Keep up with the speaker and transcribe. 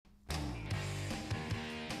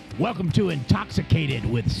Welcome to Intoxicated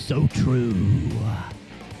with So True.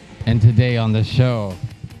 And today on the show,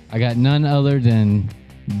 I got none other than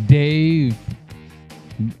Dave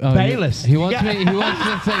Bayless. He wants me. He wants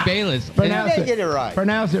to say Bayless. Pronounce Get it right.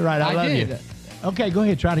 Pronounce it right. I love did. you. Okay, go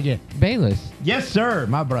ahead. Try it again. Bayless. Yes, sir.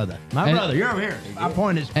 My brother. My brother. You're over here. My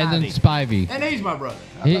point is And then Spivey. Spivey. And he's my brother.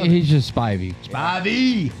 He's just Spivey.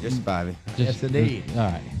 Spivey. Just Spivey. Yes, indeed.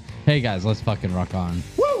 All right. Hey guys, let's fucking rock on.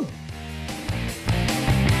 Woo!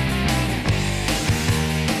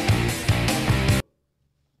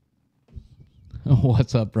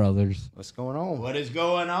 What's up, brothers? What's going on? What is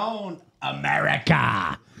going on,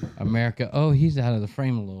 America? America. Oh, he's out of the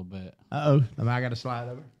frame a little bit. Uh-oh. Am I got to slide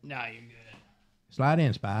over? No, you're good. Slide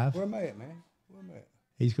in, Spive. Where am I at, man? Where am I at?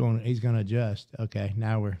 He's going to adjust. Okay,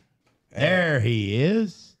 now we're... There he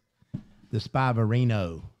is. The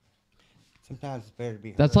Spiverino. Sometimes it's better to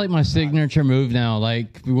be. That's like my signature move now.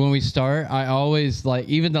 Like when we start, I always like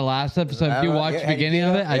even the last episode. If you watch the beginning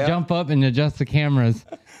of it, I jump up and adjust the cameras.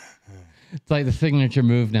 It's like the signature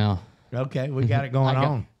move now. Okay, we got it going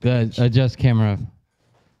on. The adjust camera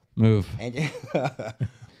move. And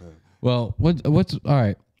Well, what's all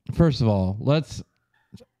right? First of all, let's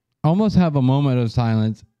almost have a moment of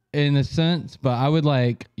silence in a sense, but I would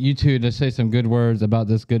like you two to say some good words about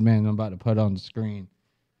this good man I'm about to put on the screen.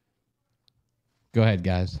 Go ahead,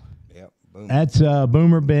 guys. Yep, boom. That's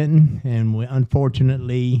Boomer Benton, and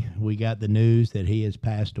unfortunately, we got the news that he has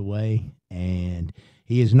passed away, and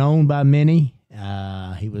he is known by many.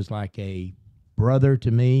 He was like a brother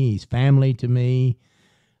to me. He's family to me.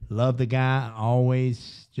 Love the guy.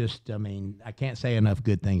 Always just, I mean, I can't say enough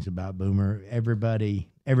good things about Boomer. Everybody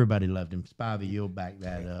loved him. Spivey, you'll back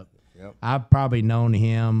that up. Yep. I've probably known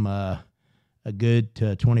him a good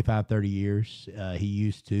 25, 30 years. He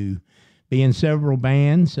used to be in several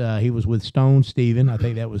bands. He was with Stone Steven. I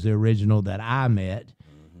think that was the original that I met.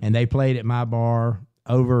 And they played at my bar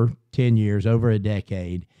over 10 years, over a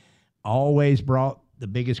decade. Always brought the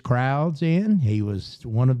biggest crowds in. He was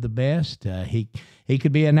one of the best. He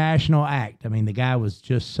could be a national act. I mean, the guy was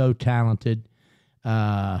just so talented.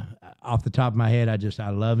 Off the top of my head, I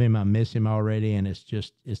love him. I miss him already, and it's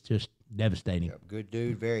just devastating. Yep, good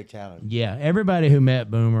dude, very talented. Yeah, everybody who met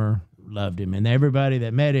Boomer loved him, and everybody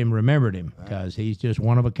that met him remembered him because he's just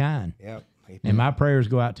one of a kind. Yep. And my prayers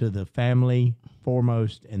go out to the family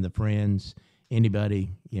foremost and the friends. Anybody,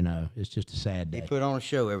 it's just a sad day. He put on a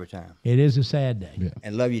show every time. It is a sad day. Yeah.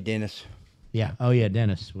 And love you, Dennis. Yeah. Oh, yeah.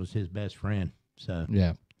 Dennis was his best friend. So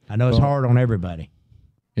Yeah. I know it's hard on everybody.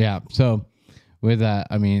 Yeah. So with that,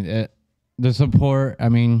 I mean, the support, I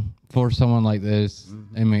mean, for someone like this,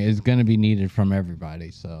 I mean, it's going to be needed from everybody.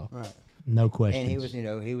 So, Right. No question. And he was,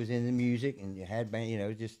 he was in the music and you had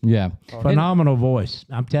band, just yeah. phenomenal voice.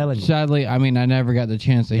 I'm telling you. Sadly, I mean, I never got the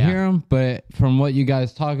chance to hear him, but from what you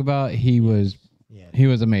guys talk about, he was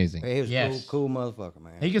amazing. he was Yes. cool motherfucker,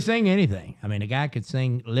 man. He could sing anything. I mean, a guy could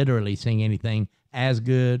literally sing anything as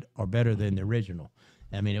good or better than the original.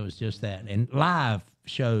 I mean, it was just that. And live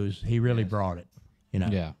shows, he really brought it.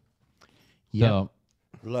 Yeah. Yep. So,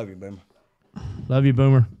 Love you, Boomer. Love you,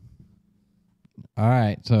 Boomer. all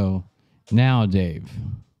right. So now, Dave,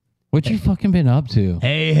 what you fucking been up to?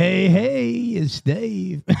 Hey, it's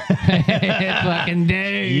Dave. Fucking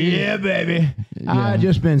Dave. Yeah, baby. I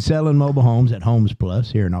just been selling mobile homes at Homes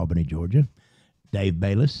Plus here in Albany, Georgia. Dave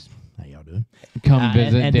Bayless. How y'all doing? Come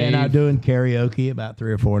visit and Dave. then I'm doing karaoke about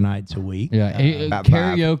 3 or 4 nights a week. Yeah, about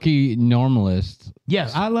karaoke normalist.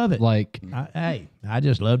 Yes, I love it. Like, I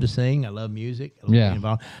just love to sing. I love music. I love Yeah. being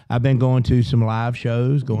involved. I've been going to some live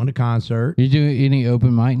shows, going to concerts. you do any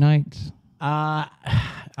open mic nights? I'll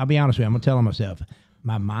be honest with you. I'm going to tell myself,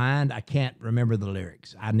 my mind, I can't remember the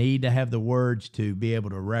lyrics. I need to have the words to be able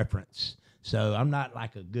to reference. So I'm not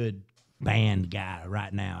like a good band guy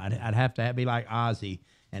right now. I'd have to be like Ozzy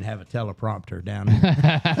and have a teleprompter down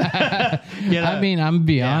there. I mean, I'm gonna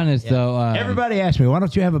be honest though. Everybody asks me, why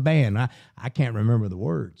don't you have a band? I can't remember the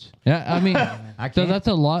words. Yeah, I mean, so can't. that's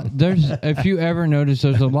a lot. There's, if you ever notice,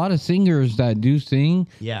 there's a lot of singers that do sing,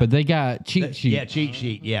 but they got cheat sheets. Yeah, cheat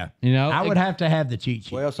sheet. Yeah. I would have to have the cheat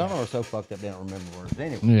sheet. Well, some of them are so fucked up they don't remember words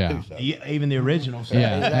anyway. Yeah. Too, so. Even the original. So.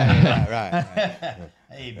 Yeah. Right.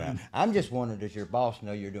 Hey, man. I'm just wondering, does your boss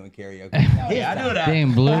know you're doing karaoke? Yeah, I do it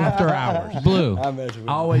Damn, Blue. after hours. Blue. I'm messing with you.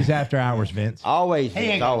 Always after hours, Vince. Always. He ain't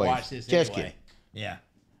Vince, gonna always. watch this Just anyway. kidding. Yeah.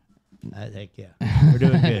 I think, We're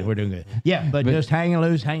doing good. We're doing good. Yeah, but just hanging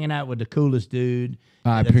loose, hanging out with the coolest dude.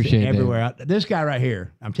 I that's appreciate it. everywhere. This guy right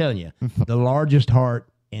here, I'm telling you, the largest heart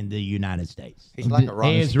in the United States. He's like a rock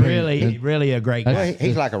He is star. really a great Well, guy.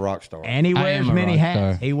 he's like a rock star. And he I wears am a many rock hats.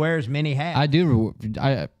 star. He wears many hats.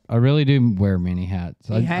 I really do wear many hats.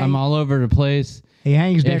 I'm all over the place. He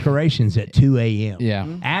hangs decorations at 2 a.m. Yeah.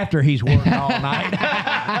 After he's worked all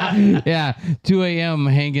night. Yeah, 2 a.m.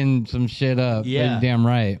 hanging some shit up. Yeah. Damn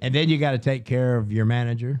right. And then you got to take care of your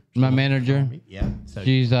manager. My manager, Yeah. So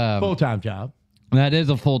she's full-time job. that is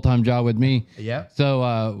a full-time job with me. Yeah.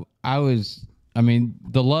 So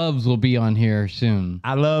the Loves will be on here soon.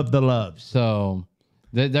 I love the Loves. So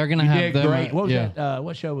they're gonna You have did them. great. What was yeah. that?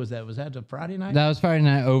 What show was that? Was that the Friday night? That was Friday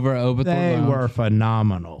night over at Oberthorpe They Lounge. were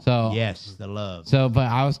phenomenal. So- yes, the Loves. So, but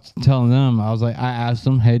I was telling them, I was like, I asked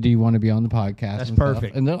them, hey, do you want to be on the podcast? That's and stuff?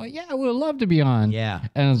 perfect. And they're like, yeah, we'd love to be on. Yeah.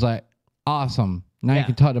 And I was like, awesome. Now Yeah. you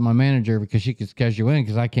can talk to my manager because she can schedule you in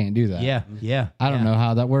because I can't do that. Yeah, yeah. I don't know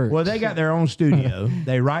how that works. Well, they got their own studio.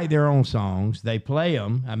 They write their own songs. They play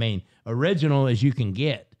them. I mean, original as you can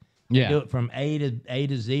get. They Yeah. do it from A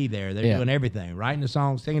to Z there. They're Yeah. doing everything. Writing the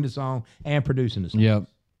song, singing the song, and producing the song. Yep.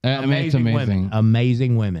 I mean, it's amazing. Women.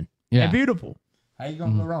 Amazing women. Yeah. They're beautiful. How you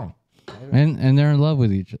going to go wrong? And they're in love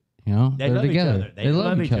with each other. You know, They they're love together. each other. They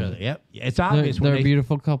love each other. Yep. It's They're, obvious when they're a they,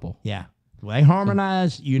 beautiful couple. yeah. When they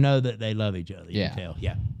harmonize, you know that they love each other. You Yeah. can tell.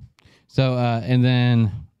 Yeah. So, and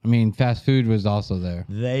then, I mean, fast food was also there.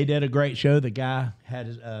 They did a great show. The guy had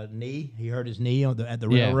his knee. He hurt his knee at the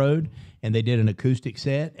Yeah. railroad, and they did an acoustic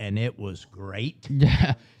set, and it was great.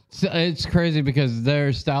 Yeah. So it's crazy because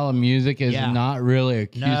their style of music is Yeah. not really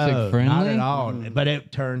acoustic No, friendly. not at all. But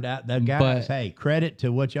it turned out the guys. Hey, credit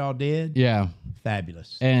to what y'all did. Yeah.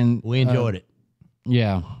 Fabulous. And We enjoyed it.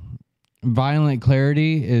 Yeah. Violent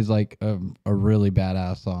Clarity is like a really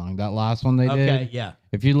badass song. That last one they Okay. did. Yeah.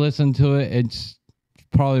 If you listen to it, it's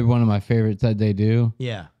probably one of my favorites that they do.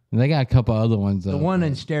 Yeah. And they got a couple other ones though. The one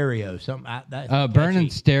in stereo. That's Burning catchy.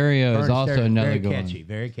 Stereo is Burning also Stereo, another very good catchy.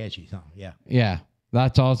 Very catchy song. Yeah. one. Yeah.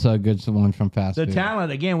 That's also a good one from Fast The Food.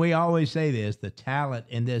 talent again. We always say this. The talent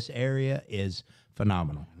in this area is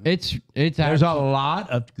phenomenal. It's There's actually, a lot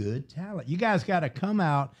of good talent. You guys got to come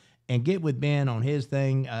out and get with Ben on his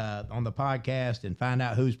thing on the podcast and find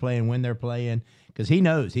out who's playing, when they're playing, because he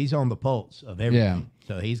knows he's on the pulse of everything.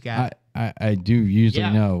 So he's got. I do usually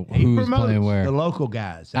know he who's promotes playing where. the local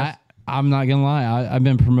guys. I'm not gonna lie. I've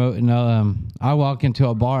been promoting. I walk into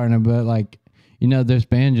a bar and I'm like, this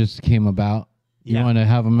band just came about. You Yeah. want to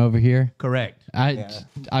have them over here? Correct.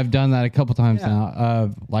 I've done that a couple times now.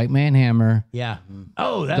 Like Manhammer. Yeah.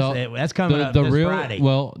 Oh, that's The- it. That's coming up The this real Friday.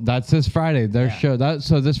 well, that's this Friday. Their show.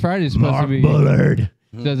 So this Friday is supposed Mark to be. Bullard.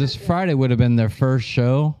 So this Friday would have been their first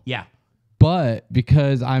show, Yeah. but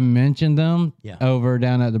because I mentioned them Yeah. over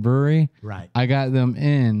down at the brewery, Right. I got them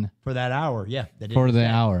in For that hour. Yeah. They did for the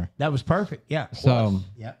that. hour. That was perfect. Yeah. So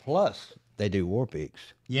Yeah. Plus, they do War Pigs.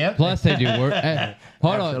 Yep. plus they do work. Hold on.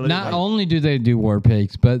 Absolutely. Not only do they do war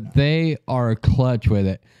pigs, but they are clutch with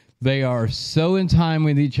it. They are so in time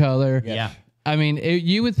with each other. Yeah. I mean,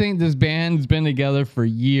 you would think this band's been together for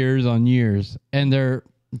years on years, and they're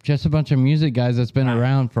just a bunch of music guys that's been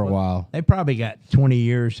around for a while. They probably got 20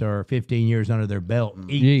 years or 15 years under their belt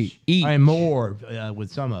each. Each. And more with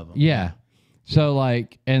some of them. Yeah. So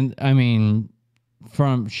like, and I mean,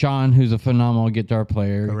 from Sean, who's a phenomenal guitar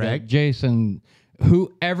player. Correct. Jason,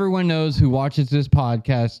 who everyone knows who watches this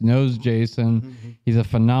podcast knows Jason. He's a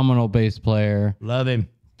phenomenal bass player. Love him.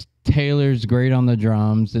 Taylor's great on the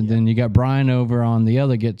drums, and then you got Brian over on the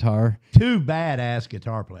other guitar. Two badass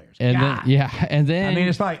guitar players. And God. and then I mean,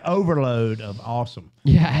 it's like overload of awesome.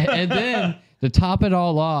 yeah, and then to top it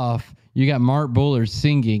all off, you got Mark Bullard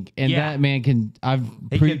singing, and Yeah. that man I've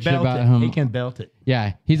He preached can belt about it. him. He can belt it.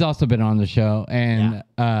 Yeah, he's also been on the show, and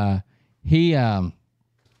he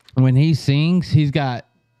when he sings, he's got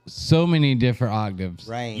so many different octaves.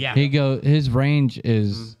 Rain. Yeah. His range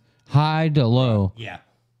is high to low. Yeah.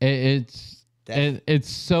 It's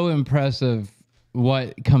so impressive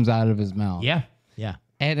what comes out of his mouth. Yeah. Yeah.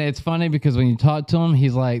 And it's funny because when you talk to him,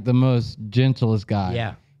 he's like the most gentlest guy.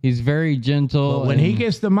 Yeah. He's very gentle. But when he and-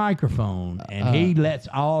 gets the microphone and he lets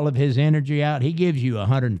all of his energy out, he gives you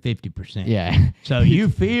 150%. yeah. So you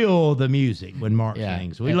feel the music when Mark Yeah.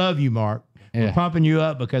 sings. We love you, Mark. We're Yeah. pumping you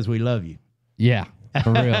up because we love you. Yeah.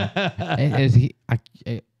 For real. Is he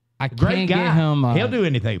I Great can't guy. get him He'll do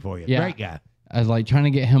anything for you. yeah. Great guy. I was like trying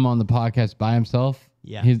to get him on the podcast by himself.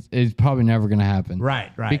 Yeah. It's probably never gonna happen. Right.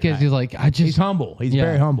 Because right. he's like, He's humble. He's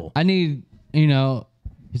very humble. I need,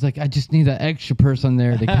 he's like, I just need that extra person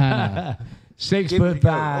there to kind of.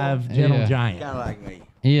 6'5" gentle Yeah. giant. Kind of like me.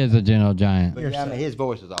 He is a gentle giant. But yeah, I mean, his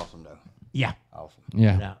voice is awesome, though. Yeah. Awesome.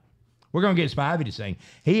 Yeah. Yeah. We're gonna get Spivey to sing.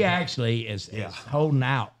 He actually is holding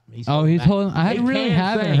out. He's holding. I He really can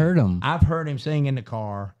haven't sing. heard him. I've heard him sing in the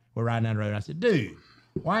car. We're riding down the road. I said, dude,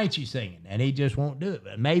 why ain't you singing? And he just won't do it.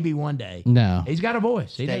 But maybe one day. No, He's got a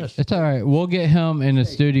voice. He does. it's all right. We'll get him in a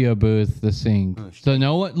studio booth to sing. So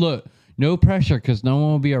no pressure because no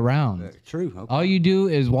one will be around. True. Okay. All you do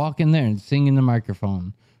is walk in there and sing in the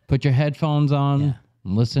microphone. Put your headphones on,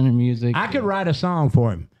 and listen to music. I could write a song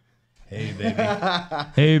for him. Hey, baby.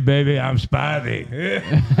 Hey, baby, I'm Spivey.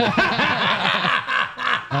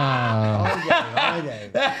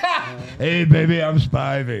 Hey, baby, I'm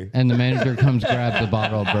Spivey. And the manager comes, grabs a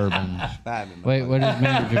bottle of bourbon. Wait, what is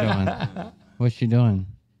manager doing? What's she doing?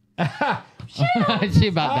 She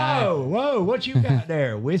about died. Whoa, what you got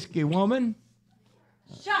there? Whiskey woman?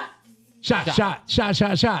 Shot.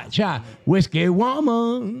 Whiskey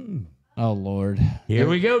woman. Oh Lord. Here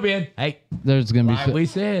we go, Ben. Hey, There's gonna be. like we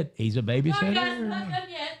said, he's a No, you guys are babysitter. not done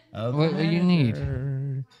yet. What do you need?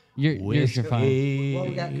 You're fine. What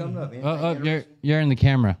we got coming up? You're in the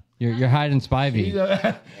camera. You're hiding Spivey.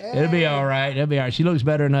 It'll be all right. It'll be all right. She looks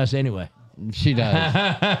better than us anyway. She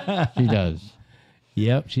does. She does.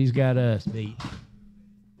 Yep, she's got us beat.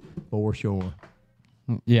 For sure.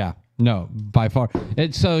 Yeah. No, by far.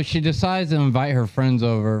 So she decides to invite her friends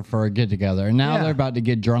over for a get together, and now Yeah. they're about to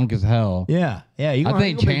get drunk as hell. Yeah. You I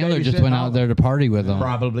think Chandler just went out there to party with them.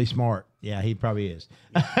 Probably smart. Yeah, he probably is.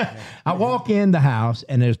 I walk in the house,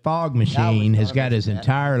 and his fog machine has got his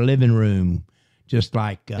entire living room just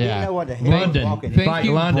like Yeah. know what the hell London. walking It's Thank like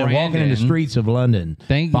you, London, walking in the Brandon. streets of London.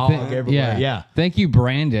 Fog everywhere. Yeah. Thank you,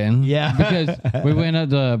 Brandon. Yeah. Because we went up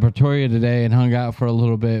to Pretoria today and hung out for a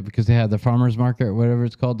little bit because they had the farmer's market, or whatever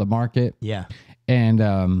it's called, the market. Yeah. And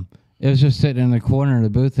it was just sitting in the corner of the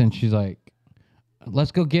booth, and she's like,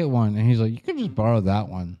 let's go get one. And he's like, you can just borrow that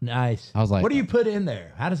one. Nice. I was like, what do you put in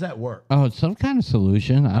there? How does that work? Oh, it's some kind of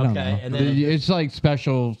solution. I don't know. Okay, and then It's like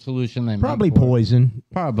special solution they Probably make for it. poison.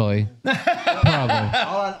 Probably.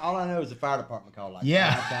 All I know is the fire department called like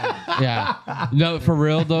Yeah. 5 times. Yeah. No, for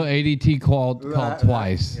real though, ADT called Right,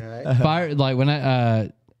 twice. right. Fire, like when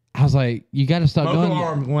I was like, you got to stop Both doing it.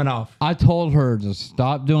 alarms went off. I told her to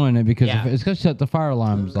stop doing it because Yeah. if it's going to set the fire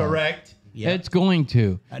alarms off. Correct. Yeah. It's going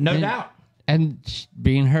to. No And- doubt. And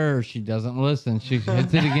being her, she doesn't listen. She hits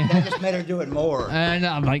it That again. just made her do it more. And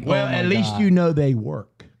I'm like, Well, oh my at least God. you know they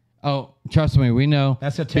work. Oh, trust me, we know.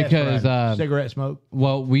 That's a test because run. Cigarette smoke.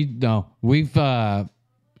 well, we've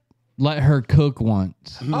let her cook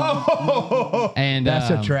once, Oh, and that's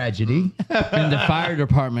a tragedy. and the fire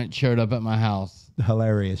department showed up at my house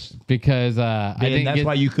Hilarious. because I didn't That's get.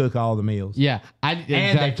 why you cook all the meals. Yeah,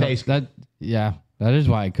 they taste that. Yeah, that is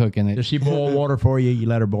why I cook in Does it. she boil water for you? You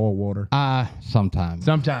let her boil water. Sometimes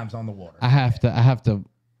Sometimes on the water. I have to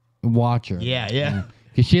watch her. Yeah.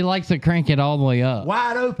 because she likes to crank it all the way up.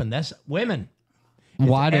 Wide open. That's women. It's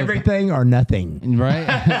Wide open. everything or nothing. Right?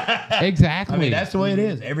 Exactly. I mean, that's the way it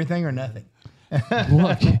is. Everything or nothing.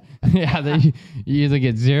 Look. Yeah, you either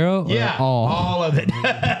get zero or all. all of it.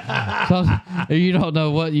 So you don't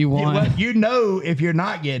know what you want. Well, you know if you're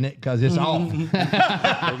not getting it because it's off.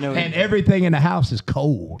 No- And everything in the house is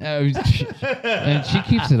cold. And she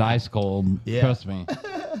keeps it ice cold. Yeah. Trust me.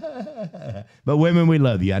 But women, we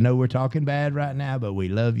love you. I know we're talking bad right now, but we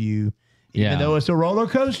love you. Even Yeah. though it's a roller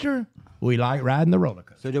coaster, we like riding the roller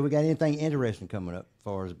coaster. So do we got anything interesting coming up as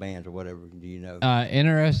far as bands or whatever? Do you know?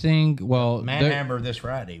 Interesting. Well, Manhammer this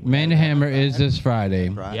Friday. Manhammer is this Friday.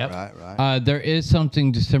 right, yep. right. There is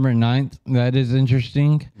something December 9th that is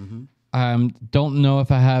interesting. Don't know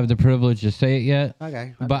if I have the privilege to say it yet.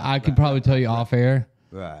 Okay. But I could probably tell you off air.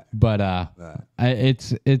 Right. But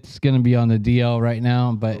it's gonna be on the DL right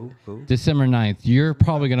now. But Cool. December 9th, you're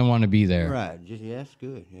probably gonna want to be there. Right. Just, yeah, that's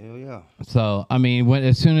good. Hell yeah. So I mean,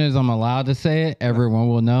 as soon as I'm allowed to say it, everyone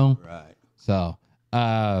will know. Right. So,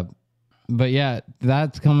 but yeah,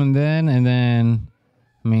 that's coming then, and then,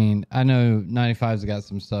 I mean, I know 95's got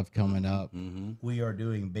some stuff coming up. We are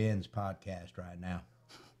doing Ben's podcast right now.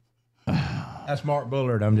 That's Mark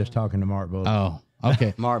Bullard. I'm just talking to Mark Bullard. Oh,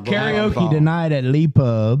 okay. Mark Bullard. Karaoke tonight at Lee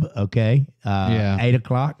Pub. Okay. Yeah. 8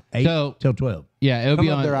 o'clock. 8 So- till 12. Yeah, it'll Come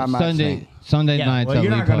be up on there, I might sing. Sunday nights. Well, at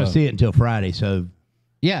you're Lee not going to Pub. see it until Friday. So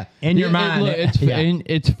Yeah, In your mind, Look, it's yeah.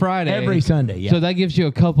 it's Friday every Sunday. Yeah. so that gives you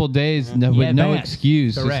a couple days with Yeah, no advance.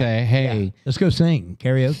 excuse Correct. to say, "Hey, Yeah. Let's go sing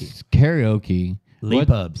karaoke. karaoke." Lee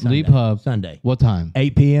Pub. Sunday. Lee Pub. Sunday. What time?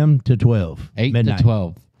 8 p.m. to 12. 8 midnight. to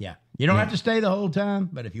 12. Yeah. You don't have to stay the whole time,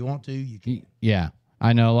 but if you want to, you can. Yeah,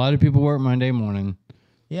 I know a lot of people work Monday morning.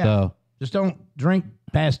 Yeah. So Just don't drink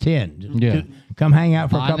past 10. Just Yeah. come hang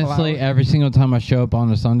out for a couple honestly, hours. every single time I show up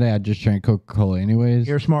on a Sunday, I just drink Coca-Cola anyways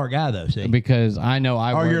You're a smart guy, though, see. because I know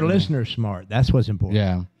I Are work your in- listeners smart? That's what's important.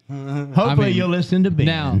 Yeah. Hopefully you'll listen to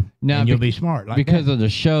Ben. Now and you'll be smart. Like because of the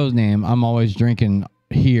show's name, I'm always drinking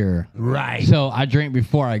here. Right. So I drink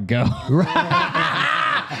before I go.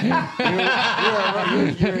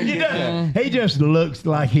 He just looks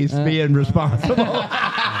like he's being responsible.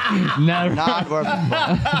 Never. Not worth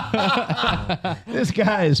This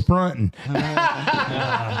guy is fronting. Shit.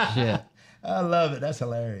 I love it. That's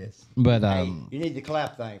hilarious. But you need the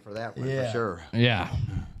clap thing for that one for sure. yeah.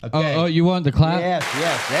 Okay. Oh, you want the clap?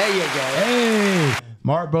 Yes, there you go. Hey,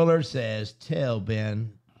 Mark Bullard says, "Tell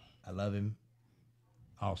Ben, I love him."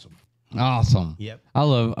 Awesome. Awesome. Yep.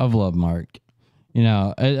 I've loved Mark. You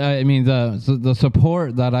know, I mean, the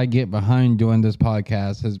support that I get behind doing this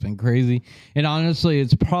podcast has been crazy. And honestly,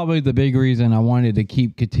 it's probably the big reason I wanted to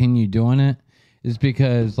continue doing it is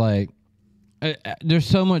because like there's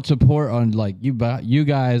so much support on like you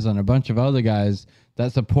guys and a bunch of other guys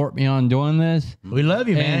that support me on doing this. We love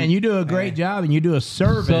you, man, and you do a great job, and you do a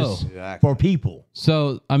service for people.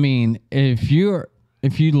 So, I mean, if you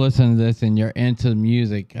listen to this and you're into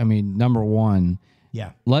music, I mean, number one,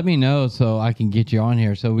 Yeah. let me know so I can get you on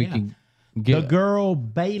here so we can get The girl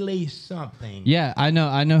Bailey something. Yeah, I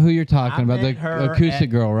know who you're talking about. met The her acoustic at-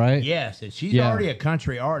 girl, right? Yes, and she's already a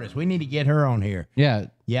country artist. We need to get her on here. Yeah.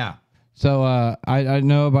 Yeah. So I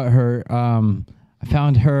know about her. I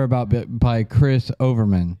found her by Chris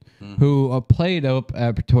Overman, who played up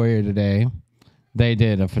at Pretoria today. They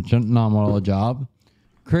did a phenomenal job.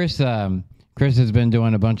 Chris has been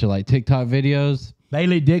doing a bunch of like TikTok videos.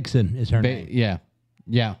 Bailey Dixon is her name. Yeah.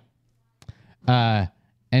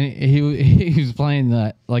 And he was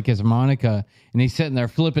playing like his harmonica, and he's sitting there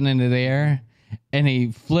flipping into the air, and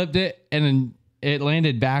he flipped it, and then it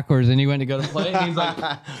landed backwards, and he went to go to play, and he's like,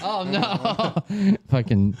 "Oh no!"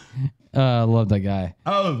 Fucking love that guy.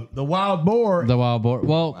 Oh, the wild boar. The wild boar.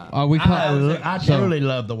 Well, we call. I truly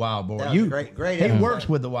love the wild boar. That was a great He episode. works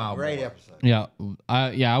with the wild Great boar. episode. Yeah,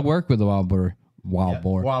 I work with the wild boar. Wild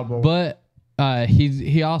boar. But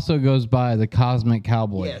he also goes by the Cosmic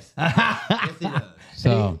Cowboy. Yes. Yes, he does.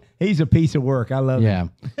 So He's a piece of work. I love yeah.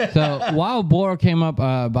 him. So Wild Boar came up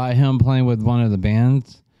by him playing with one of the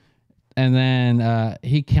bands, and then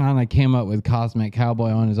he kind of came up with Cosmic Cowboy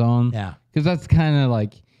on his own. Yeah. Because that's kind of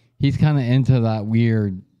like he's kind of into that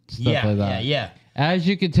weird stuff Yeah, like that. yeah. As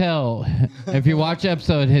you can tell, if you watch the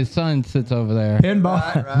episode, his son sits over there.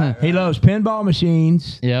 Pinball. Right. He loves pinball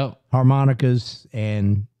machines, Yep. harmonicas,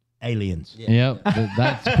 and aliens. Yep.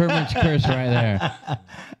 That's pretty much Chris right there.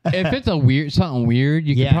 If it's something weird,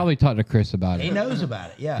 you Yeah. can probably talk to Chris about it. He knows about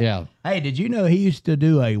it. Yeah. Yeah. Hey, did you know he used to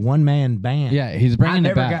do a one-man band? Yeah, he's bringing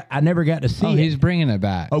it back. I never got to see it. He's bringing it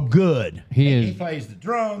back. Oh, good. He is. He plays the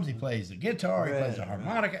drums. He plays the guitar. He plays the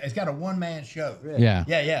harmonica. It's got a one-man show. Yeah.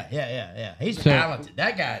 Yeah. He's So- talented.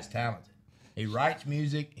 That guy is talented. He writes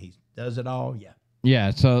music. He does it all. Yeah.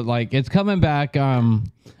 Yeah, so like it's coming back.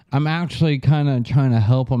 I'm actually kind of trying to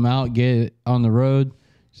help him out, get it on the road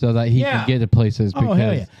so that he can get to places. Because Oh,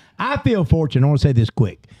 hell yeah. I feel fortunate. I want to say this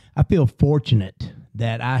quick. I feel fortunate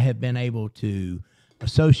that I have been able to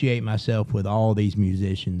associate myself with all these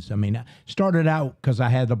musicians. I mean, I started out because I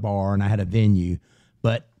had a bar and I had a venue,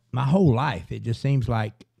 but my whole life, it just seems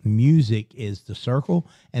like music is the circle,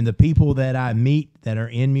 and the people that I meet that are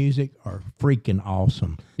in music are freaking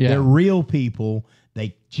awesome. Yeah. They're real people.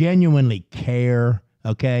 They genuinely care.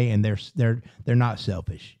 Okay, and they're not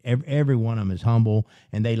selfish. Every one of them is humble,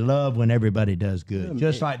 and they love when everybody does good,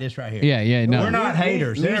 just like this right here. yeah, no. We're not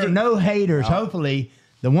haters. There are no haters. Hopefully,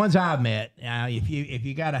 the ones I've met. If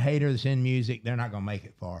you got a hater that's in music, they're not gonna make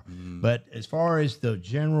it far. But as far as the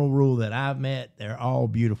general rule that I've met, they're all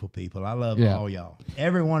beautiful people. I love all y'all.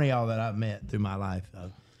 Every one of y'all that I've met through my life.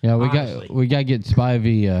 Yeah, honestly. we got to get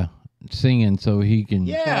Spivey singing so he can.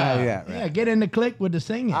 Yeah. Get in the click with the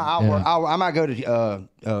singing. I might go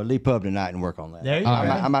to Lee Pub tonight and work on that. There you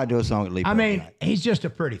I go. might do a song at Lee Pub I mean, tonight. he's just a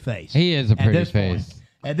pretty face. He is a At pretty this point. face.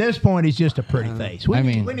 At this point, he's just a pretty face. We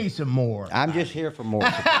need some more. I'm just here for more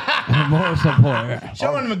support. More support.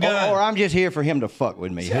 Show him a gun. or I'm just here for him to fuck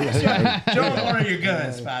with me. Show him one of your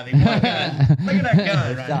guns, Spivey. Look at that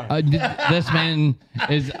gun right there. This man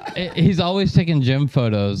he's always taking gym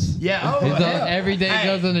photos. Yeah. Oh, He's hell. every day he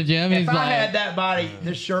goes in the gym. If He's I like, had that body,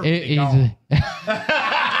 this shirt would be gone.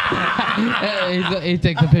 he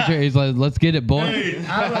takes a picture. He's like, "Let's get it, boy." Dude,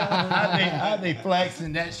 I'd be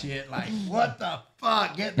flexing that shit like, what the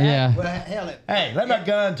fuck? Get that. Yeah. Well, hell, Hey, let my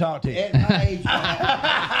gun talk to you. at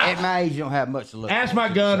my age, you don't have much to look. Ask my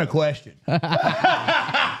forward gun a question. to.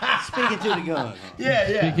 Speaking to the gun.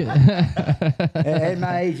 Yeah. At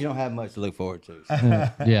my age, you don't have much to look forward to. So.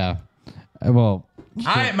 Yeah. Well,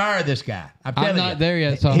 I admire this guy. I'm telling not you. there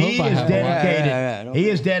yet, so I he hope I is have dedicated. Yeah, He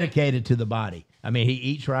is dedicated to the body. I mean, he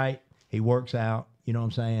eats right. He works out. You know what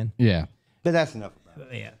I'm saying? Yeah. But that's enough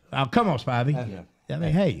about it. Yeah. Oh, come on, Spivey. enough. I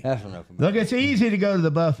mean, hey. That's enough about Look, it's easy to go to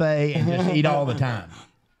the buffet and just eat all the time.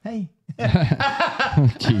 Hey.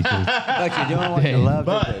 Jesus. But you're doing what you love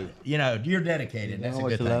to But, do. you know, you're dedicated. That's a Doing what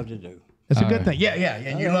good you thing. love to do. That's a All good right. thing. Yeah, yeah,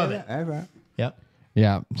 yeah. You love it. That's right. Yep.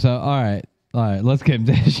 Yeah. So, all right. Let's get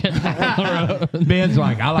this shit back on the road. Ben's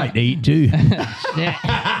like, I like to eat too.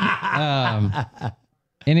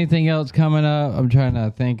 Anything else coming up? I'm trying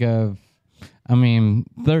to think of. I mean,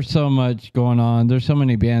 there's so much going on. There's so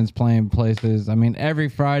many bands playing places. I mean, every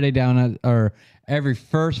Friday every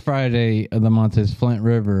first Friday of the month is Flint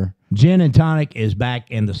River. Gin and Tonic is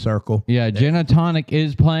back in the circle. Yeah, Gin and Tonic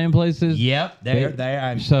is playing places. Yep, they're there.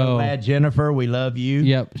 I'm So- so glad, Jennifer. We love you.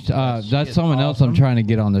 Yep. That's is someone else I'm awesome. trying to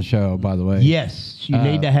get on the show, by the way. Yes, you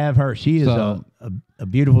need to have her. She is so- a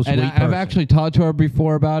beautiful, sweet And person. I've actually talked to her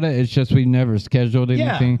before about it. It's just we never scheduled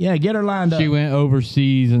anything. Yeah, get her lined up. She went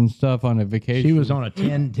overseas and stuff on a vacation. She was on a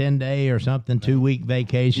 10-day or something, 2-week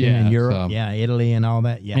vacation Yeah, in Europe. so- Yeah, Italy and all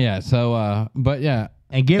that. Yeah. Yeah. So, but yeah.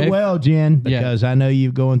 And get If- well, Jen, because I know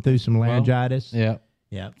you're going through some laryngitis. Yeah.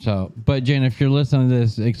 Yeah. So, but Jen, if you're listening to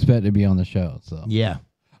this, expect to be on the show. So, Yeah.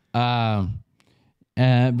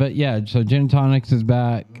 but yeah, so Gin and Tonics is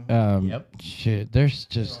back. Yep. Shit, there's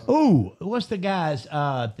just Ooh, what's the guy's?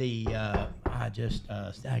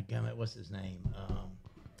 Dadgummit, what's his name?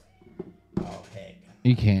 Oh heck,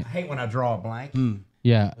 you can't. I hate when I draw a blank.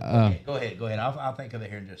 Yeah. Go ahead. I'll think of it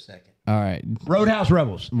here in just a second. All right. Roadhouse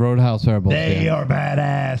Rebels. Roadhouse Rebels. They yeah. are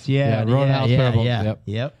badass. Yeah. Yeah, Roadhouse Rebels, Yeah. yep.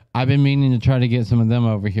 Yep. I've been meaning to try to get some of them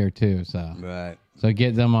over here too. So, Right. so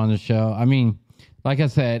get them on the show. I mean, like I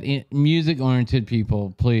said, music-oriented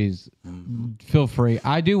people, please feel free.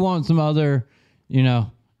 I do want some other,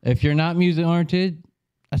 if you're not music-oriented,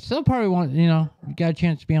 I still probably want, you got a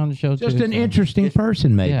chance to be on the show Just too. an so. interesting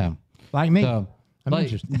person, maybe. Yeah. Like me. So, I'm like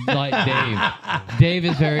interested. Dave. Dave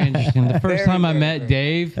is very interesting. The first time I met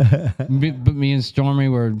Dave, me and Stormy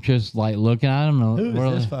were just like looking at him. And Who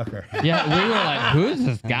we're is this like, fucker? Yeah, we were like, "Who is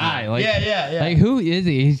this guy?" Like, Yeah. Like, who is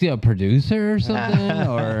he? Is he a producer or something?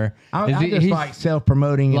 Or I is he, just he's like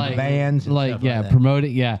self-promoting in like the bands. And like stuff yeah, like that.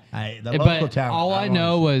 promoting yeah. The local But talent. all I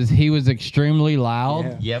know was he was extremely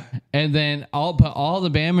loud. Yep. And then all the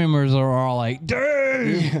band members are all like,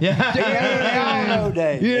 "Dave, They all know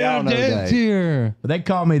Dave. They yeah, all know Dave's Dave. here." But they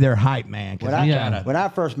call me their hype man. 'Cause When I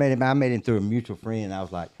first met him, I met him through a mutual friend. I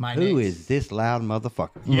was like, My "Who next. is this loud motherfucker?"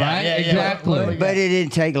 Right? Exactly. But it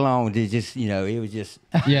didn't take long to just, it was just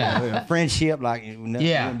Yeah. a friendship like you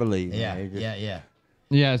wouldn't believe. Yeah. man. It just- Yeah.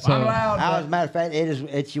 Yeah. So I'm loud. As a matter of fact,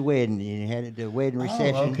 it's your wedding. You had the wedding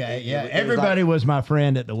reception. Oh, okay. Yeah. It was Everybody like- was my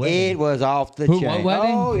friend at the wedding. It was off the Who, chain. what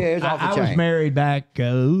wedding? Oh yeah, it was off the I chain. was married back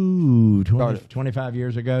 25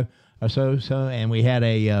 years ago or so, and we had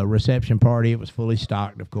a reception party. It was fully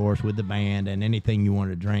stocked, of course, with the band and anything you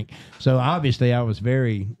wanted to drink. So obviously, I was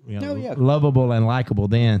very lovable and likable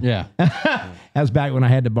then. yeah. That was back when I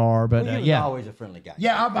had the bar, but He was yeah, always a friendly guy.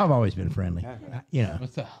 yeah, I've always been friendly.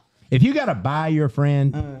 What's up? If you got to buy your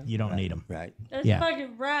friend, you don't need them. Right. That's Yeah.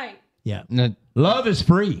 fucking right. Yeah, No, love is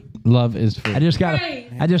free. love is free. I just Right.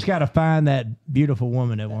 gotta find that beautiful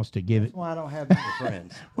woman that wants to give it. That's why I don't have many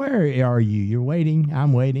friends. Where are you? You're waiting.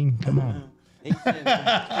 I'm waiting. Come on.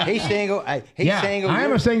 He's single. Hey, he's Yeah, single. I am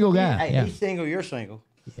you're- a single guy, Hey, yeah. he's single. You're single.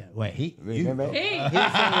 Yeah. Wait. Remember? Hey. He's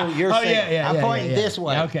single. You're Oh, single. yeah, I'm yeah, pointing yeah. this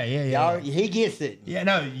way. Okay, yeah. Y'all, he gets it. Yeah.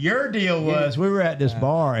 No, your deal was we were at this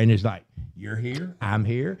bar and it's like, you're here, I'm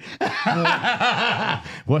here.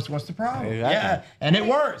 What's the problem? Exactly. Yeah, and it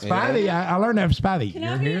works. Spivey, I learned that from Spivey. Can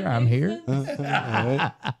You're I be here, a I'm here. nuisance? Can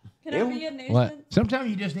I be a nuisance? What? Sometimes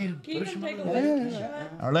you just need to Can you push come them take a a little whiskey shot?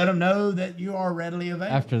 or let them know that you are readily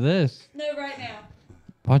available. After this, No, right now.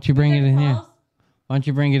 why don't you bring it Take a in here? pause. Why don't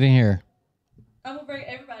you bring it in here? I'm gonna bring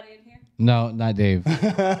everybody in here. No, not Dave.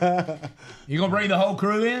 You gonna bring the whole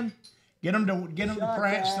crew in? Get them to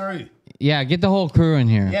prance through. Yeah, get the whole crew in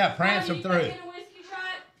here. Yeah, prance them You through. taking a whiskey shot?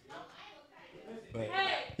 Hey.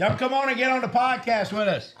 Y'all come on and get on the podcast with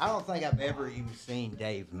us. I don't think I've ever even seen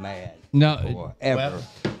Dave mad. No, Before, ever.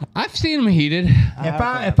 Well, I've seen him heated.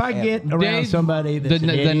 If I get around Dave, somebody that's an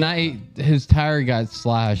the idiot, night his tire got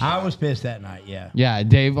slashed. I was pissed that night. Yeah. Yeah,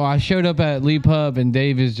 Dave. Well, I showed up at Lee Pub and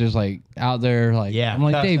Dave is just like out there, like, Yeah, I'm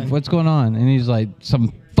like, cussing. Dave, what's going on? And he's like,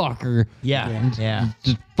 some fucker, Yeah.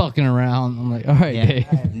 just fucking around. I'm like, all right, Yeah. Dave.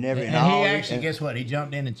 I've never. And he actually, guess what? He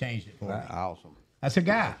jumped in and changed it for me. Awesome. That's a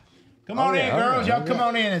guy. Come Oh, on yeah, in, oh, girls. yeah, Y'all come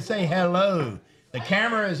on in and say hello. The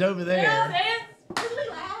camera is over No, there. it's really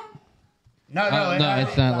loud. No, No,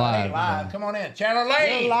 it's not ain't live. Come on in. Channel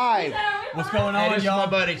Lane. Live. What's What's going on, y'all? This is my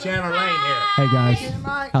buddy Channel Lane here. Hey guys,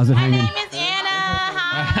 how's it My hanging? name is Anna. Hi.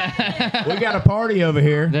 We got a party over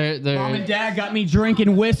here. Mom and Dad got me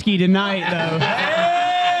drinking whiskey tonight, though.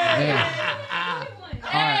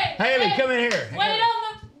 Hey, Haley, come in here. wait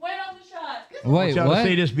on the shot. Wait, Y'all to what?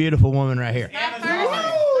 see this beautiful woman right here. My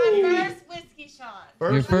first whiskey shot.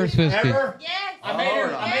 Your first whiskey. ever? Yes. I made her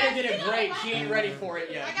get it great. She ain't ready for it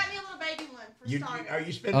yet. I got me a little baby one for starters. Are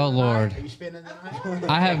you spending? Oh, the Lord. night? Are you spending the night?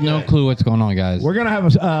 I have no clue what's going on, guys. We're gonna have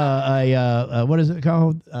a what is it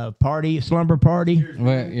called? Party, slumber party,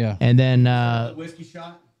 Wait, yeah. and then Whiskey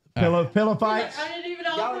shot. pillow fights. I didn't even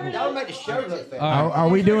offer it Y'all up. make the show look fast. Are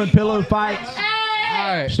we doing pillow fights?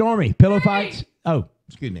 All right. Stormy, pillow fights. Oh,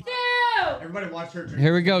 excuse me. 2, Everybody watch her drink.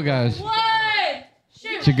 Here we go, guys. 1,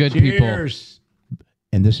 shoot. To good people. Cheers.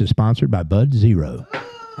 And this is sponsored by Bud Zero.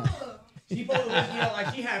 She pulled the whiskey out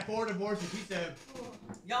like she had 4 divorces. She said,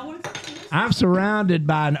 Y'all want to I'm surrounded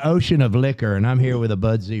by an ocean of liquor, and I'm here with a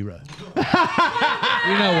Bud Zero. You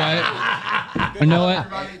know what? You know what?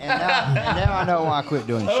 And now I know why I quit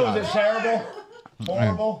doing shots. terrible?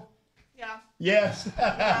 Horrible? Yeah. Yes.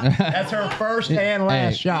 That's her first and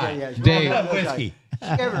last Hey. shot. Yeah, she Dave. wrong with Whiskey.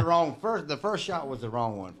 She gave it the wrong first. The first shot was the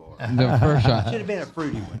wrong one for her. The first shot. Should have been a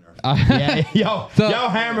fruity winner. Yeah, y'all So-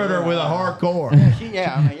 hammered her with a hardcore.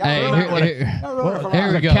 Yeah, I mean, y'all Hey, ruined it. here- Y'all ruined it for here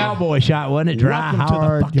life. we go. Cowboy shot, wasn't it? Dry,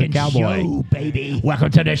 hard, cowboy. Baby.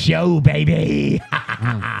 Welcome to the show, baby.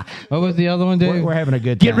 What was the other one, Dave? We're having a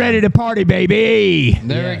good time. Get ready to party, baby.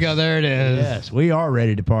 There we go. There it is. Yes, we are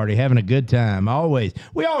ready to party, having a good time. Always.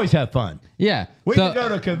 We always have fun. Yeah. We So- can go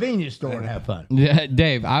to a convenience store and have fun. Yeah,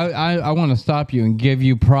 Dave, I want to stop you and give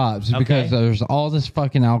you props because there's all this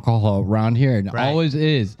fucking alcohol around here. It Right. always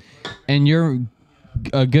is. And you're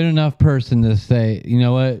a good enough person to say, you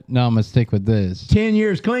know what? No, I'm going to stick with this. 10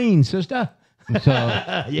 years clean, sister. So,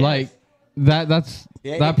 like,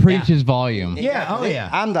 that preaches volume. Yeah, oh yeah.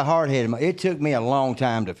 I'm the hard-headed. It took me a long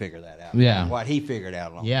time to figure that out. Yeah. What he figured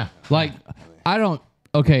out. Yeah. Like, I don't,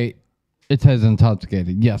 okay, it says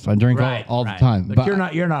intoxicated. Yes, I drink all the time. But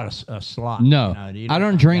you're not a slot. No, you I know?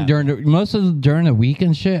 don't drink Yeah. during the week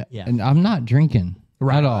and shit. Yeah. And I'm not drinking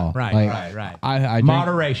at all. Right, Like, right. I drink,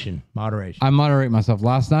 Moderation. I moderate myself.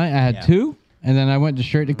 Last night I had Yeah. 2, and then I went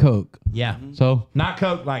straight to Coke. Yeah. So, Not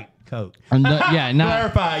Coke like Coke. yeah, not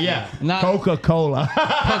Clarify, yeah. Not- Coca-Cola.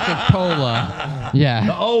 Coca-Cola. The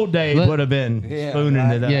Yeah. old days Let- would have been Yeah, spooning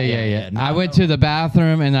right. it up. Yeah. No. I went to the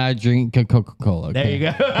bathroom and I drink a Coca-Cola. There okay? you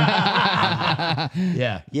go.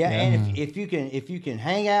 Yeah. Yeah, and if you can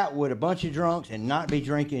hang out with a bunch of drunks and not be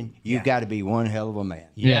drinking, you've got to be one hell of a man.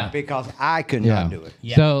 Yeah. Because I could Yeah. not do it.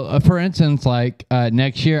 Yeah. So, for instance, like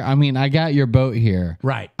next year, I mean, I got your boat here.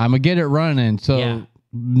 Right. I'm going to get it running. So, Yeah.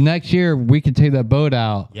 next year, we can take that boat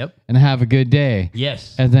out Yep. and have a good day.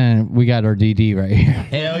 Yes. And then we got our DD right here.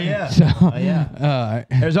 Hell yeah. So, Oh, yeah.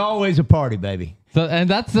 There's always a party, baby. and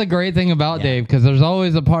that's the great thing about Yeah. Dave, because there's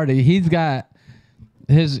always a party. He's got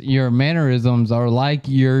your mannerisms are like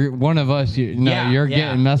you're one of us. You're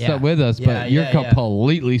getting messed up with us, but you're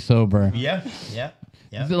completely sober. Yeah. Yeah.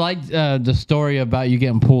 Yeah. It's like the story about you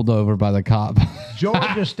getting pulled over by the cop.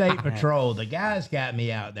 Georgia State Patrol, the guys got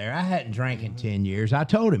me out there. I hadn't drank in 10 years. I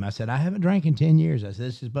told him, I said, I haven't drank in 10 years. I said,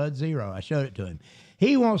 this is Bud Zero. I showed it to him.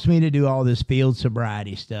 He wants me to do all this field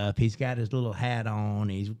sobriety stuff. He's got his little hat on.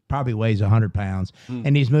 He probably weighs 100 pounds.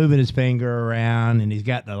 And he's moving his finger around, and he's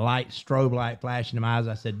got the strobe light flashing in my eyes.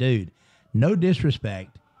 I said, dude, no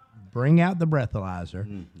disrespect. Bring out the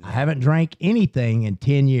breathalyzer. I haven't drank anything in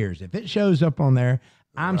 10 years. If it shows up on there,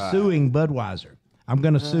 I'm suing Budweiser. I'm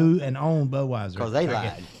going to sue and own Budweiser. Because they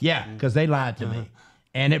lied. Yeah, because they lied to me.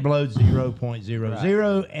 And it blows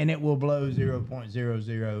 0.00, and it will blow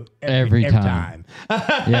 0.00 every time.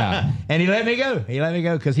 Yeah. And he let me go. He let me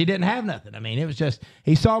go because he didn't have nothing. I mean, it was just,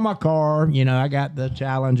 he saw my car. You know, I got the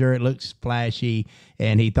Challenger. It looks flashy,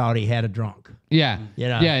 and he thought he had a drunk. Yeah. You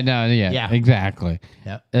know? Yeah, exactly.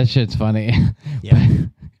 Yep. That shit's funny. Yeah.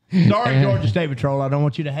 Sorry, Georgia State Patrol. I don't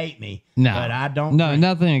want you to hate me. No. But I don't. No, drink.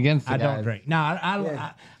 nothing against the I guy. don't drink. No,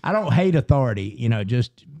 I don't hate authority. You know,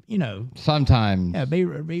 just, you know, Sometimes. yeah, be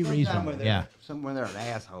Sometimes reasonable. when they're, Yeah. when they're an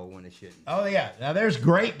asshole when they shouldn't. Oh yeah. Now there's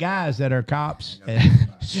great guys that are cops and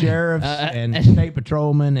sheriffs and state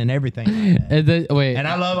patrolmen and everything like that. Wait, And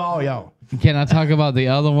I love all y'all. can I talk about the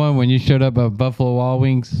other one when you showed up at Buffalo Wild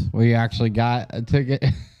Wings where you actually got a ticket?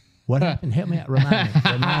 What happened? Help me out.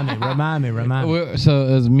 Remind me. So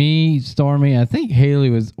it was me, Stormy. I think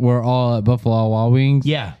Haley we're all at Buffalo Wild Wings.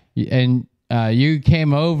 Yeah. And you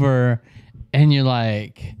came over and you're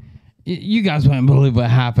like, you guys wouldn't believe what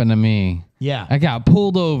happened to me. Yeah. I got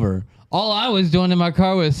pulled over all I was doing in my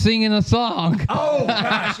car was singing a song. Oh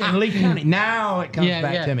gosh, in Lee County. Now it comes Yeah,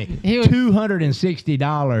 back yeah. to me. He was-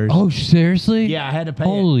 $260. Oh, seriously? Yeah, I had to pay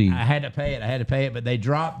Holy. it. I had to pay it, but they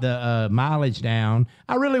dropped the mileage down.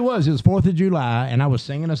 I really was. It was 4th of July, and I was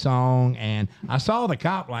singing a song, and I saw the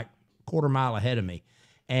cop like quarter mile ahead of me,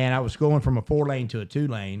 and I was going from a 4-lane to a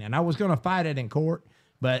 2-lane, and I was going to fight it in court,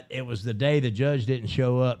 but it was the day the judge didn't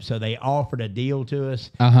show up, so they offered a deal to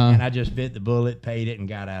us, and I just bit the bullet, paid it, and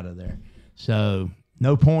got out of there. So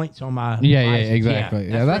no points on my Yeah, license. exactly.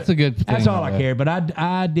 Yeah, that's a good thing. That's all I about it. care. But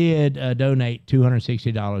I did donate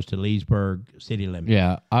 $260 to Leesburg City Limits.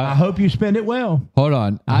 Yeah. I hope you spend it well. Hold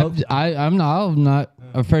on. hope I'm not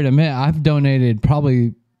afraid to admit I've donated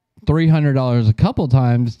probably $300 a couple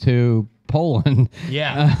times to Poland.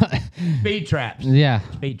 Yeah. Speed traps. Yeah.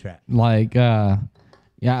 Speed trap. Like,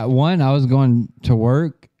 yeah, one, I was going to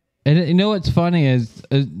work. And you know what's funny is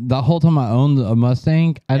the whole time I owned a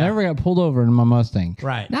Mustang, I never got pulled over in my Mustang.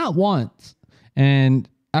 Right. Not once. And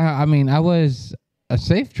I mean, I was a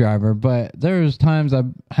safe driver, but there was times I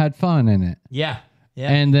had fun in it. Yeah.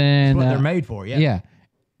 Yeah. And then That's what they're made for. Yeah. yeah.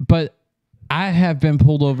 But I have been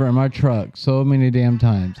pulled over in my truck so many damn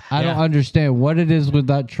times. I don't understand what it is with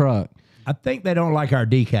that truck. I think they don't like our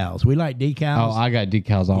decals. We like decals. Oh, I got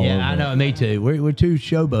decals all over. yeah, I know. Me too. We're too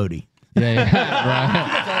showboaty.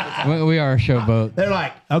 Yeah, right. We are a showboat. They're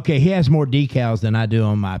like, okay, he has more decals than I do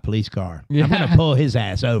on my police car. Yeah. I'm going to pull his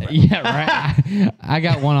ass over. Yeah, right. I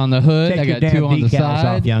got one on the hood. Take I your got damn two on the decals side.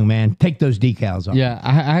 off, young man. Take those decals off. Yeah,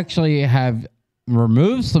 I actually have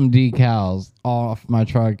removed some decals off my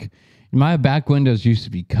truck. My back windows used to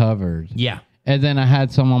be covered. Yeah. And then I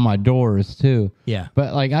had some on my doors too. Yeah.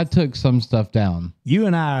 But like I took some stuff down. You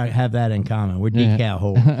and I have that in common. We're decal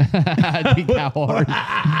holes. Decal hard.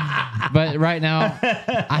 But right now,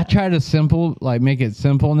 I try to make it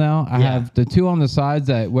simple now. I have the two on the sides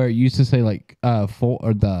that where it used to say like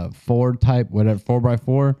the Ford type, whatever,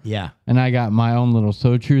 4x4. Yeah. And I got my own little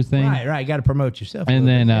So True thing. Right. Got to promote yourself. a And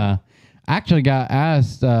little then bit. I actually got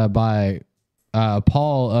asked by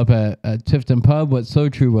Paul up at Tifton Pub what So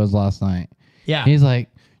True was last night. yeah. He's like,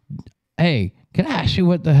 hey, can I ask you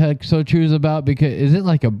what the heck So True is about? Because is it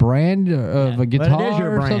like a brand of a guitar But it is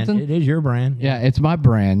your or brand. something? It is your brand. Yeah, it's my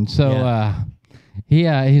brand. So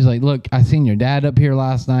he's like, look, I seen your dad up here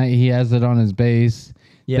last night. He has it on his bass.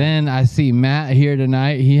 Yeah. Then I see Matt here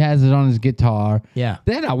tonight. He has it on his guitar. Yeah.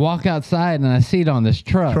 Then I walk outside and I see it on this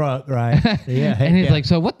truck. Truck, right. Yeah. And he's yeah. like,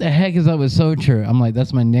 so what the heck is up with So True? I'm like,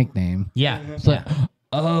 that's my nickname. yeah. It's like,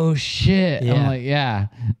 oh shit. I'm Yeah. like, yeah.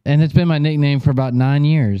 And it's been my nickname for about 9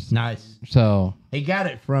 years. Nice. So He got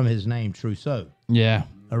it from his name, Trousseau, yeah.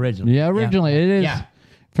 originally. Yeah, originally it is Yeah.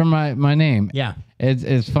 from my name. Yeah.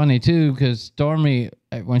 It's funny too because Stormy,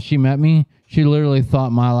 when she met me, she literally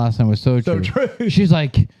thought my last name was So True. True. She's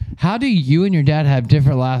like, how do you and your dad have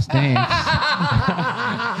different last names?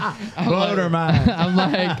 Blowed her mind. I'm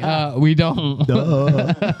like, we don't.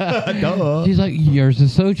 Duh. Duh. She's like, yours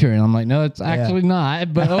is So True. And I'm like, no, it's actually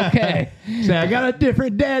not, but okay. Say, I got a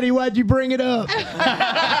different daddy. Why'd you bring it up?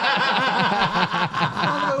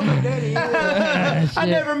 I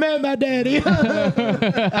never met my daddy.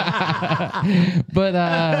 But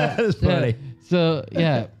That's funny. So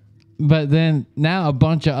yeah. But then now a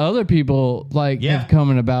bunch of other people have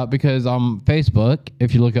coming about because on Facebook,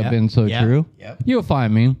 if you look up in So True, you'll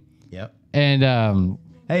find me. Yep. And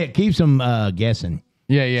Hey, it keeps them guessing.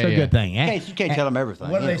 yeah, It's a good thing. You can't tell them everything.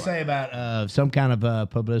 What do they anyway. say about some kind of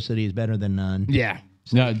publicity is better than none? Yeah.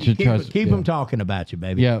 No, Keep trust. them talking about you,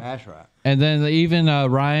 baby. Yeah. That's right. And then even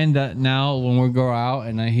Ryan, that now when we go out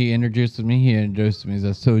and he introduced me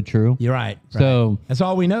as So True. You're right. So that's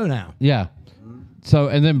all we know now. yeah. So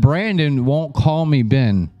and then Brandon won't call me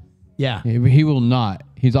Ben. Yeah. He will not.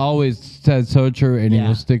 He's always said So True, and he Yeah.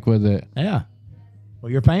 will stick with it. Yeah.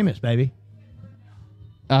 Well, you're famous, baby.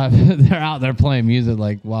 They're out there playing music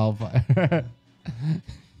like wildfire.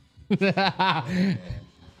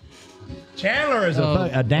 Chandler is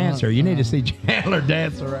a dancer. You need to see Chandler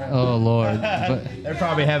dance around. Oh Lord! But They're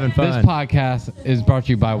probably having this fun. podcast is brought to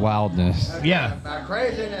you by Wildness. Yeah. My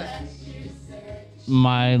craziness.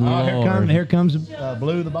 My Oh, Lord! here comes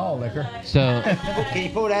Blue the Ball Liquor. So, Can you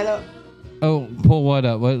pull that up? oh, pull what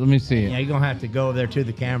up? Let me see Yeah, it. you're going to have to go over there to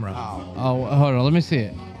the camera. Oh, hold on. Let me see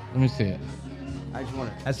it. I just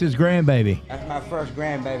want to. That's his grandbaby. That's my first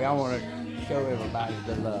grandbaby. I want to show everybody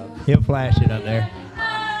the love. He'll flash it up there.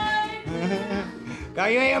 God,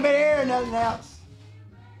 you ain't gonna be hearing nothing else.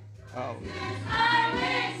 Oh,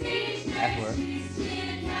 that's where.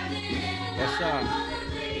 That's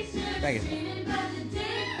thank you.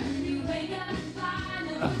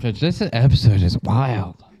 This episode is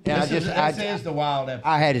wild. Now, This is the wild episode.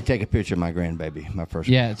 I had to take a picture of my grandbaby, my first.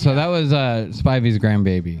 Yeah, so that was Spivey's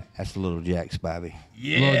grandbaby. That's the little Jack Spivey.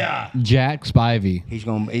 Yeah. Little Jack Spivey. He's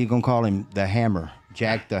gonna call him the Hammer,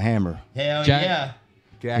 Jack the Hammer, Hell Jack- yeah.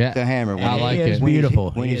 Jack Yeah, the Hammer. I like He is it.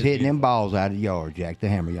 beautiful. When He he's is hitting them balls out of the yard, Jack the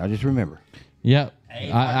Hammer. Y'all just remember. Yep.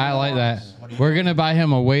 I like that. We're gonna buy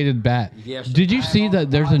him a weighted bat. Yes, sir. Did you see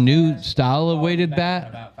that there's a new style of weighted bat?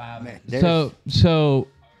 About 5 minutes. So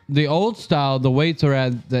the old style, the weights are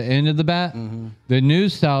at the end of the bat. Mm-hmm. The new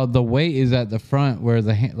style, the weight is at the front, where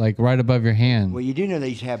like right above your hand. Well, you do know they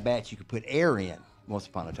used to have bats you could put air in once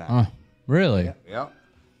upon a time. Really?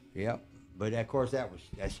 Yep. But of course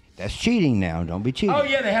that's cheating now. Don't be cheating. Oh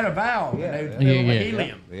yeah, they had a valve. Yeah. And they Yeah, filled with yeah.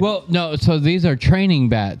 helium. Well, no. So these are training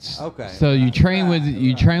bats. Okay. So you train with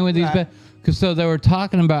these bats. Cause so they were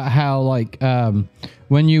talking about how like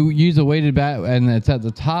when you use a weighted bat and it's at the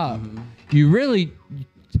top, you really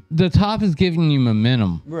the top is giving you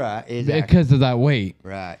momentum. Right. Exactly. Because of that weight.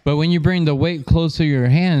 Right. But when you bring the weight closer to your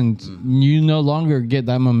hands, you no longer get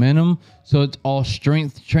that momentum. So it's all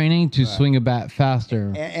strength training to swing a bat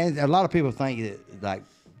faster. And a lot of people think that like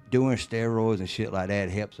doing steroids and shit like that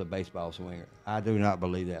helps a baseball swinger. I do not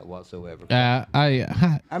believe that whatsoever.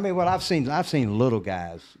 I mean, well, I've seen little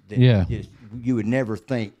guys that just, you would never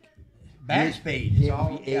think. Bat speed. It's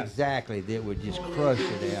all, yeah. Exactly, that would just crush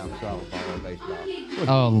you down softball or baseball.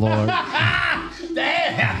 oh Lord,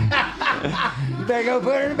 Damn. You better go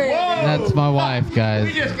put her in the bed. that's my wife, We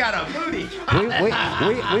guys. just got a booty.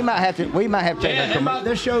 We might have to take a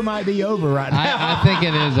This show might be over right now. I think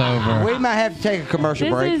it is over. we might have to take a commercial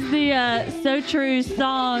This break. is the So True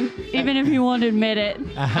song, even if you won't admit it. He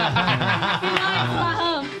likes my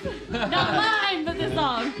hump. Not mine, but the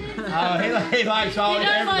song. He likes all He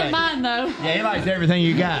does everything. like mine, though. Yeah, he likes everything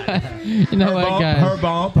you got. You know Her what, bump, guys? her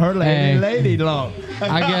bump, her lady, Hey. lady lump.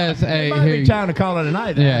 I guess. Hey, It might be here, time to call it a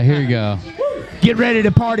night. yeah, here you go. Get ready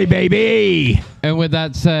to party, baby. And with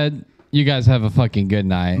that said, you guys have a fucking good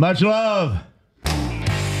night. Much love.